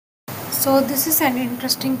So this is an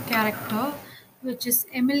interesting character, which is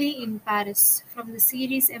Emily in Paris from the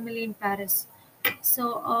series Emily in Paris.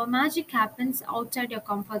 So magic happens outside your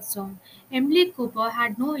comfort zone. Emily Cooper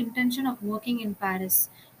had no intention of working in Paris.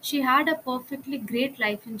 She had a perfectly great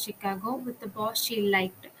life in Chicago with the boss she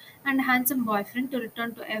liked and a handsome boyfriend to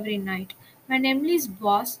return to every night. When Emily's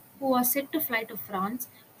boss, who was set to fly to France,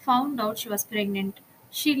 found out she was pregnant,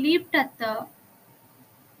 she leaped at the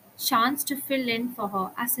chance to fill in for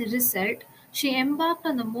her. As a result, she embarked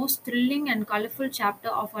on the most thrilling and colorful chapter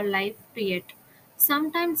of her life to yet.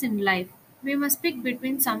 Sometimes in life, we must pick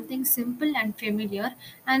between something simple and familiar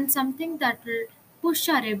and something that will push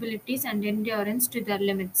our abilities and endurance to their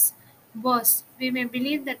limits. Worse, we may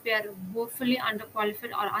believe that we are woefully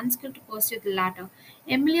underqualified or unskilled to pursue the latter.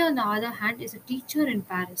 Emily, on the other hand, is a teacher in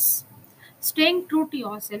Paris. Staying true to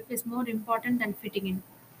yourself is more important than fitting in.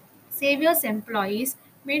 Saviour's employees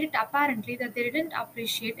made it apparently that they didn't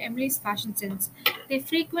appreciate Emily's fashion sense. They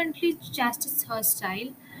frequently chastised her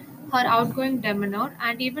style, her outgoing demeanor,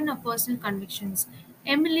 and even her personal convictions.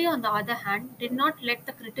 Emily, on the other hand, did not let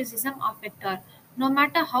the criticism affect her, no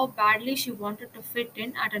matter how badly she wanted to fit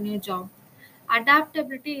in at a new job.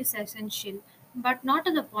 Adaptability is essential, but not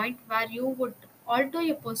to the point where you would alter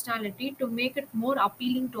your personality to make it more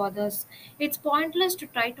appealing to others. It's pointless to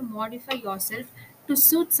try to modify yourself to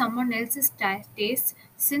suit someone else's taste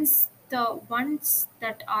since the ones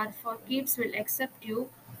that are for keeps will accept you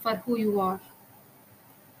for who you are.